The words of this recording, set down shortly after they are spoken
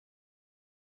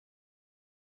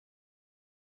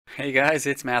Hey guys,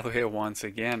 it's Mathel here once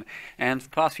again, and for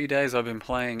the past few days I've been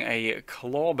playing a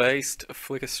claw-based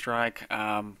Flicker Strike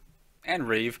and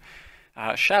Reeve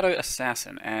Shadow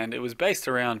Assassin, and it was based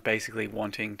around basically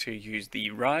wanting to use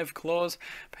the Rive Claws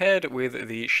paired with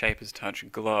the Shaper's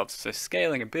Touch gloves. So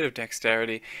scaling a bit of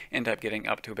dexterity, end up getting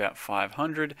up to about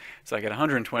 500, so I get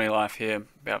 120 life here,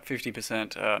 about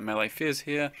 50% melee fizz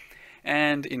here,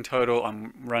 and in total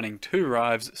I'm running 2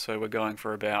 Rives, so we're going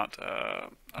for about, I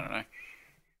don't know,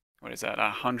 what is that,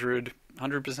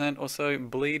 100% or so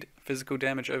bleed physical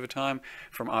damage over time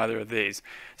from either of these.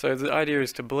 So the idea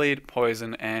is to bleed,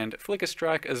 poison, and flicker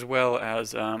strike, as well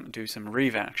as do some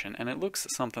reave action, and it looks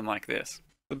something like this.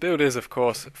 The build is, of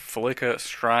course, flicker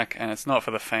strike, and it's not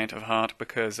for the faint of heart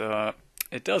because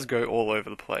it does go all over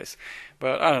the place.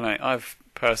 But I don't know, I've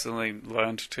personally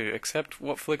learned to accept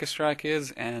what flicker strike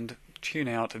is and tune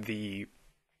out the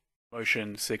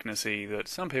motion sicknessy that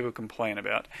some people complain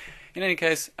about. In any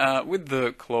case, with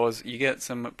the claws, you get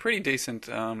some pretty decent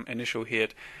initial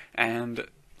hit, and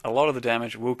a lot of the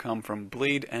damage will come from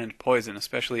bleed and poison,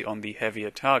 especially on the heavier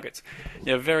targets.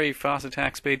 You have very fast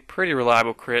attack speed, pretty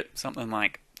reliable crit, something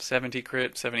like 70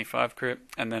 crit, 75 crit,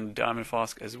 and then Diamond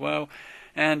Flask as well.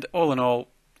 And all in all,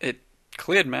 it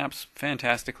cleared maps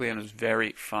fantastically and was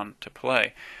very fun to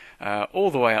play. All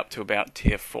the way up to about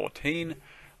tier 14.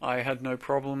 I had no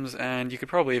problems, and you could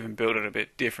probably even build it a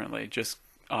bit differently. Just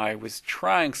I was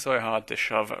trying so hard to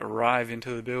shove Rive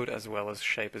into the build as well as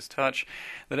Shaper's Touch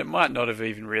that it might not have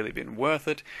even really been worth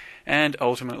it. And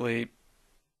ultimately,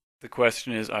 the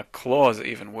question is, are claws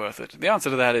even worth it? The answer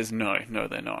to that is no,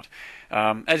 they're not.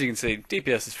 As you can see,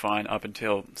 DPS is fine up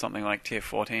until something like tier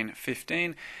 14,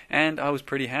 15, and I was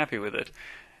pretty happy with it.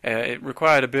 It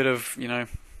required a bit of,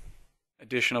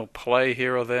 additional play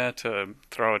here or there to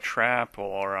throw a trap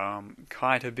or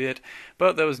kite a bit,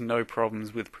 but there was no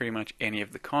problems with pretty much any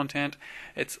of the content.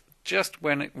 It's just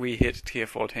when we hit tier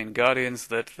 14 Guardians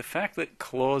that the fact that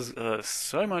claws are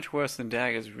so much worse than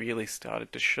daggers really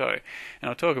started to show. And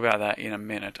I'll talk about that in a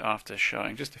minute after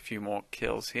showing just a few more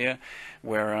kills here,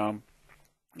 where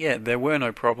yeah, there were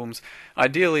no problems.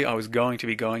 Ideally, I was going to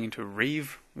be going into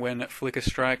Reave when Flicker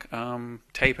Strike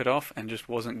tapered off and just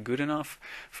wasn't good enough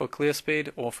for clear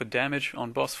speed or for damage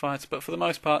on boss fights, but for the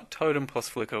most part, Totem plus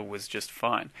Flicker was just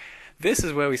fine. This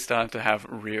is where we started to have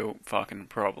real fucking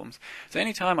problems. So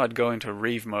anytime I'd go into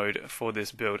Reave mode for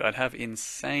this build, I'd have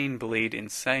insane bleed,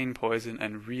 insane poison,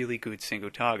 and really good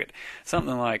single target.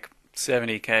 Something like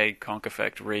 70k Conk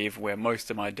Effect Reave, where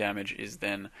most of my damage is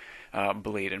then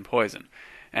bleed and poison.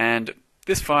 And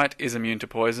this fight is immune to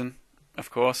poison,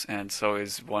 of course, and so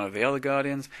is one of the other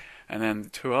Guardians, and then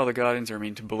 2 other Guardians are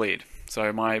immune to bleed.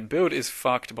 So my build is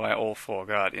fucked by all 4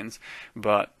 Guardians,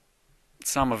 but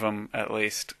some of them, at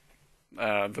least,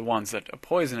 the ones that are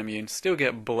poison immune, still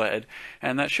get bled,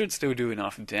 and that should still do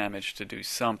enough damage to do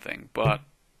something. But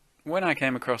when I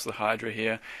came across the Hydra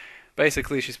here,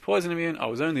 basically she's poison immune, I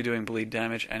was only doing bleed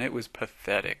damage, and it was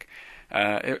pathetic.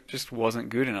 It just wasn't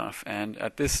good enough, and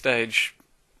at this stage,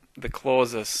 the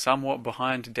claws are somewhat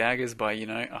behind daggers by,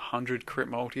 100 crit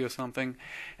multi or something,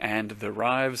 and the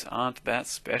Rives aren't that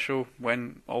special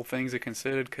when all things are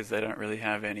considered because they don't really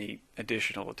have any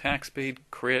additional attack speed,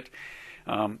 crit.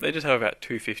 They just have about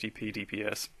 250p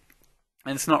DPS,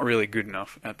 and it's not really good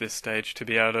enough at this stage to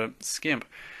be able to skimp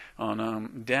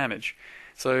on damage.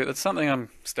 So that's something I'm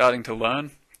starting to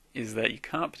learn, is that you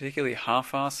can't particularly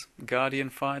half-ass Guardian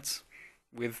fights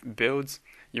with builds.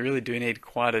 You really do need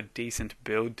quite a decent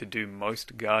build to do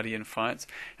most Guardian fights,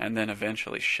 and then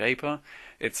eventually Shaper.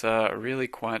 It's really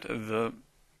quite the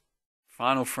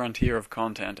final frontier of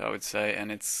content, I would say,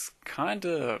 and it's kind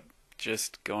of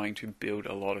just going to build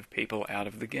a lot of people out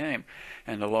of the game,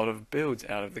 and a lot of builds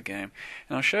out of the game.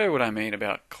 And I'll show you what I mean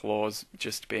about claws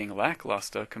just being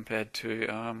lackluster compared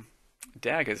to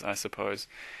daggers, I suppose.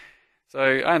 So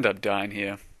I end up dying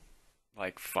here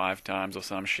like 5 times or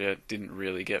some shit, didn't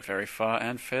really get very far,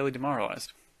 and fairly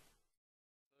demoralized.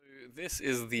 So this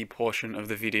is the portion of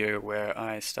the video where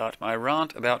I start my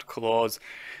rant about claws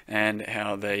and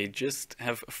how they just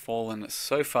have fallen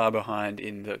so far behind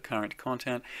in the current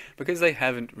content because they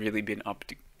haven't really been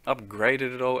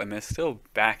upgraded at all, and they're still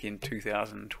back in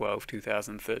 2012,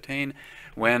 2013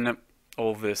 when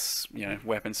all this,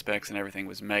 weapon specs and everything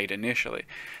was made initially.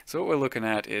 So what we're looking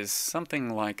at is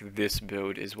something like this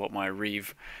build is what my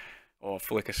Reave or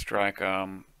Flicker Strike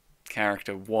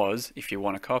character was. If you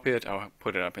want to copy it, I'll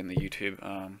put it up in the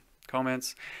YouTube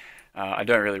comments. I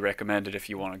don't really recommend it if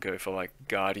you want to go for like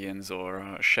Guardians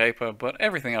or Shaper, but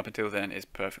everything up until then is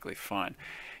perfectly fine.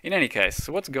 In any case,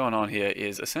 so what's going on here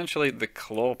is essentially the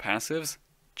claw passives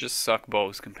just suck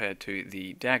balls compared to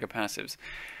the dagger passives.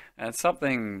 And it's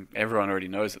something everyone already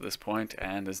knows at this point,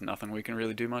 and there's nothing we can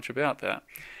really do much about that.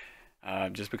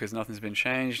 Just because nothing's been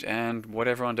changed, and what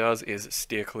everyone does is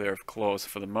steer clear of claws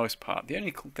for the most part. The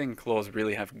only thing claws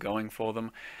really have going for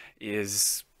them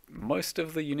is most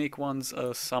of the unique ones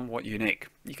are somewhat unique.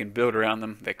 You can build around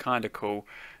them, they're kind of cool.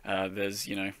 There's,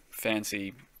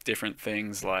 fancy different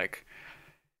things like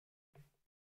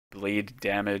bleed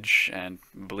damage and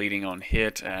bleeding on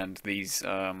hit, and these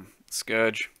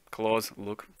Scourge claws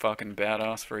look fucking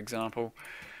badass, for example.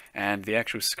 And the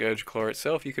actual Scourge claw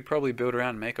itself, you could probably build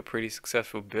around and make a pretty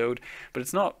successful build, but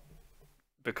it's not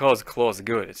because claws are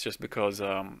good, it's just because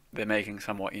they're making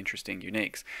somewhat interesting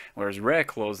uniques, whereas rare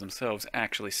claws themselves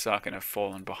actually suck and have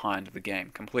fallen behind the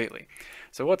game completely.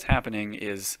 So what's happening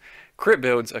is crit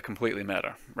builds are completely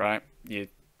meta, right? You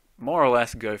more or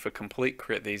less go for complete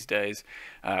crit these days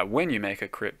when you make a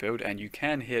crit build, and you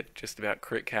can hit just about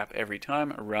crit cap every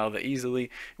time rather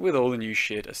easily with all the new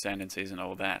shit, ascendancies and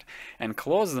all that. And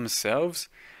claws themselves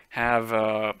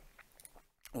have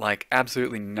like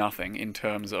absolutely nothing in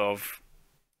terms of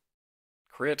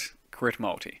crit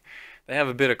multi. They have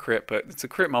a bit of crit, but it's a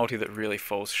crit multi that really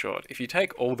falls short. If you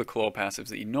take all the claw passives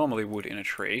that you normally would in a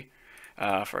tree,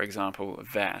 for example,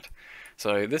 that.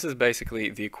 So this is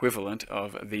basically the equivalent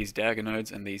of these dagger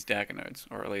nodes and these dagger nodes,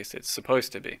 or at least it's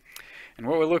supposed to be. And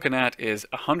what we're looking at is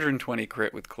 120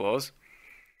 crit with claws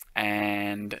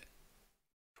and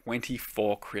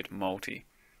 24 crit multi.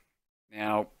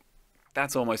 Now,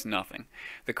 that's almost nothing.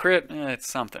 The crit, it's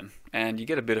something, and you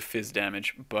get a bit of fizz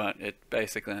damage, but it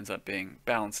basically ends up being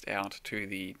balanced out to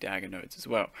the dagger nodes as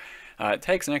well. It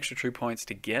takes an extra 2 points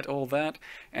to get all that,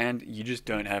 and you just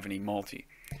don't have any multi.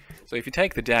 So if you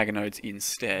take the dagger nodes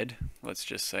instead, let's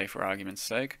just say for argument's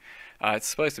sake, it's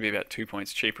supposed to be about 2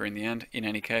 points cheaper in the end. In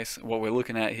any case, what we're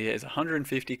looking at here is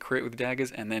 150 crit with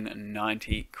daggers and then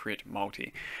 90 crit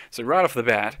multi. So right off the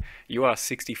bat, you are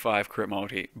 65 crit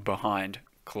multi behind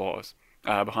claws,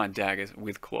 behind daggers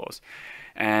with claws.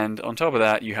 And on top of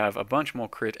that, you have a bunch more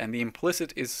crit, and the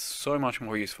implicit is so much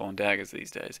more useful on daggers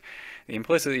these days. The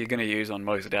implicit that you're going to use on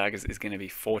most daggers is going to be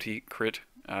 40 crit,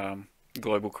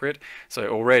 global crit. So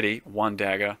already one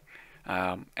dagger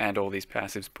and all these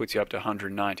passives puts you up to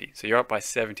 190. So you're up by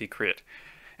 70 crit.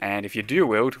 And if you do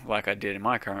wield, like I did in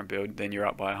my current build, then you're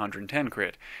up by 110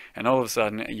 crit. And all of a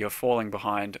sudden, you're falling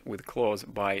behind with claws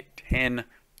by 10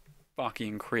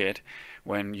 fucking crit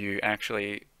when you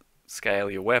actually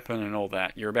scale your weapon and all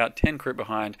that. You're about 10 crit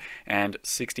behind and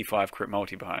 65 crit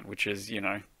multi behind, which is,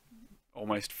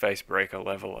 almost face breaker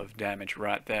level of damage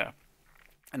right there.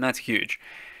 And that's huge.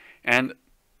 And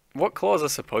what claws are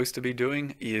supposed to be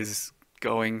doing is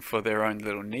going for their own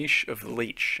little niche of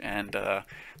leech and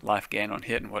life gain on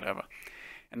hit and whatever.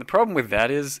 And the problem with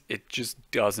that is it just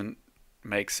doesn't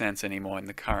make sense anymore in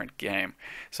the current game.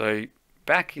 So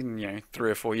back in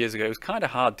 3 or 4 years ago, it was kind of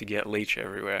hard to get leech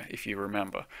everywhere, if you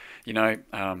remember.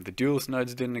 The duelist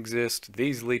nodes didn't exist,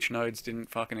 these leech nodes didn't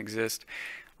fucking exist.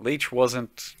 Leech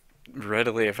wasn't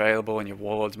readily available in your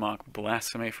Warlord's Mark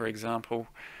Blasphemy, for example.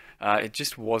 It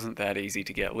just wasn't that easy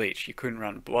to get leech. You couldn't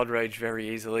run Blood Rage very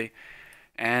easily,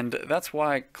 and that's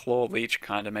why Claw Leech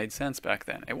kind of made sense back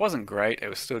then. It wasn't great, it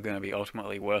was still going to be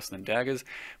ultimately worse than daggers,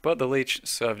 but the leech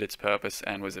served its purpose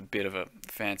and was a bit of a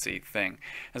fancy thing.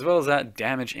 As well as that,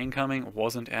 damage incoming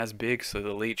wasn't as big, so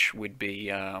the leech would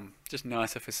be just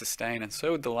nicer for sustain, and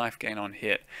so would the life gain on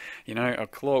hit. A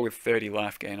Claw with 30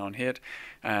 life gain on hit,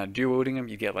 dual wielding them,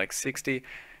 you get like 60.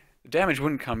 The damage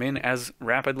wouldn't come in as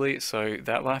rapidly, so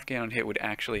that life gain on hit would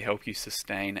actually help you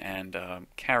sustain and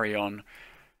carry on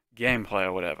gameplay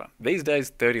or whatever. These days,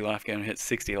 30 life gain on hit,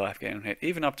 60 life gain on hit,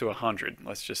 even up to 100,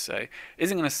 let's just say,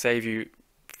 isn't going to save you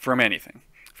from anything.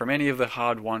 From any of the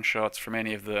hard one-shots, from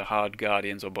any of the hard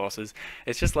guardians or bosses.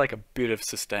 It's just like a bit of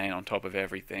sustain on top of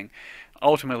everything.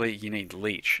 Ultimately, you need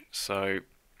leech, so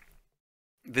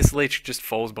this leech just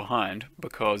falls behind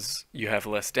because you have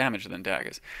less damage than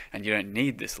daggers, and you don't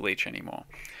need this leech anymore.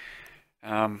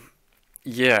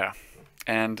 Yeah,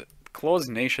 and Claw's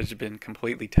niche has been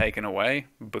completely taken away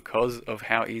because of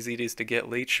how easy it is to get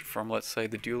leech from, let's say,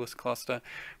 the Duelist cluster,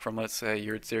 from, let's say,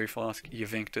 your Atziri Flask, your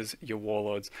Vinctors, your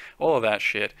Warlords, all of that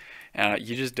shit.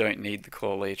 You just don't need the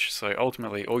Claw leech, so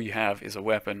ultimately all you have is a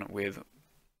weapon with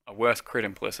a worse crit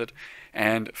implicit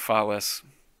and far less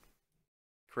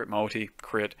crit multi,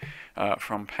 crit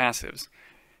from passives.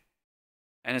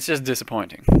 And it's just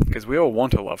disappointing, because we all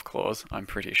want to love claws, I'm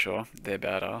pretty sure. They're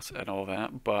badass and all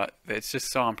that, but it's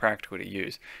just so unpractical to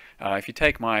use. If you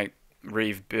take my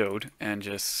Reeve build and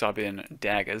just sub in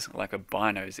daggers, like a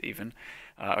Binos even,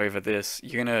 over this,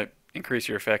 you're going to increase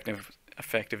your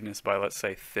effectiveness by, let's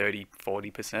say,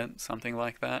 30-40%, something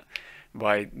like that,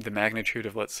 by the magnitude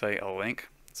of, let's say, a link.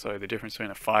 So the difference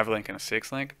between a 5 link and a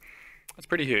 6 link, that's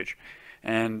pretty huge.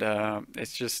 And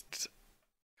it's just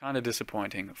kind of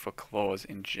disappointing for claws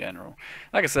in general.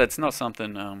 Like I said, it's not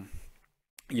something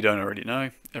you don't already know.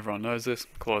 Everyone knows this.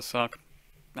 Claws suck.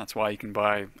 That's why you can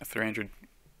buy a 300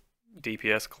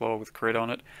 DPS claw with crit on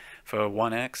it for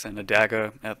 1x, and a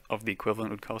dagger of the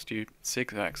equivalent would cost you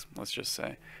 6x, let's just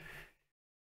say.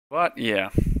 But yeah,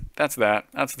 that's that.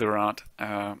 That's the rant.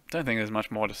 Don't think there's much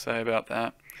more to say about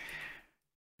that.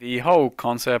 The whole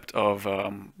concept of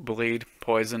bleed,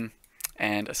 poison,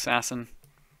 and assassin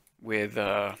with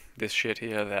this shit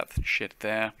here, that shit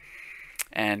there,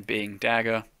 and being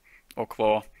dagger or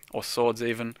claw or swords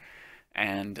even,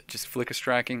 and just flicker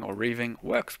striking or reaving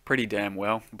works pretty damn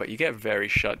well, but you get very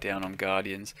shut down on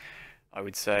guardians, I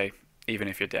would say, even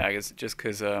if you're daggers, just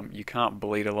because you can't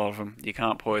bleed a lot of them, you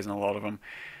can't poison a lot of them,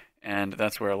 and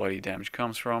that's where a lot of your damage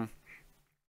comes from.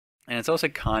 And it's also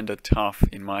kind of tough,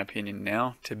 in my opinion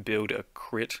now, to build a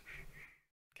crit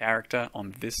character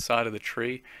on this side of the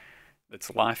tree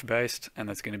that's life-based and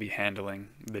that's going to be handling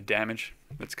the damage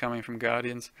that's coming from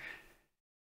guardians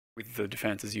with the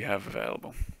defenses you have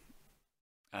available.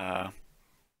 A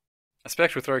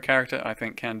spectral throw character I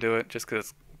think can do it, just because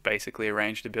it's basically a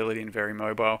ranged ability and very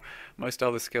mobile. Most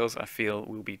other skills I feel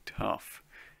will be tough.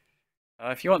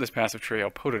 If you want this passive tree,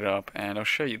 I'll put it up and I'll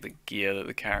show you the gear that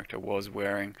the character was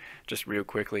wearing just real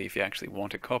quickly if you actually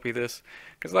want to copy this,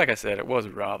 because like I said, it was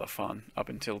rather fun up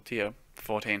until tier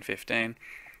 14-15.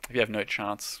 If you have no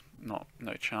chance, no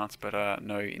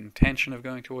intention of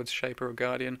going towards Shaper or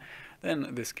Guardian,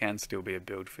 then this can still be a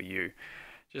build for you.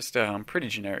 Just pretty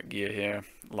generic gear here.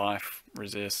 Life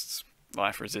resists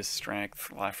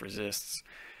strength, life resists.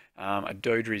 A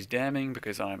Dodri's Damning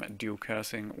because I'm dual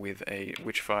cursing with a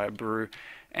Witchfire Brew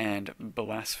and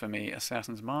Blasphemy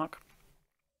Assassin's Mark.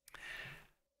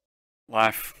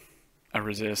 Life, a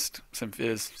resist, some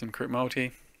fizz, some crit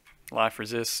multi. Life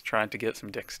resists, tried to get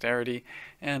some dexterity,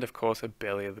 and of course a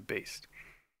Belly of the Beast.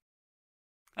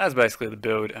 That's basically the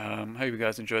build. Hope you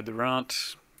guys enjoyed the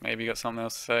rant. Maybe you got something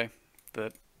else to say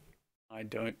that I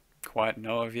don't quite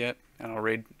know of yet, and I'll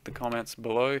read the comments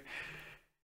below,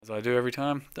 as I do every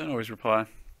time. Don't always reply,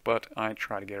 but I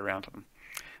try to get around to them.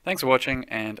 Thanks for watching,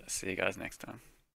 and see you guys next time.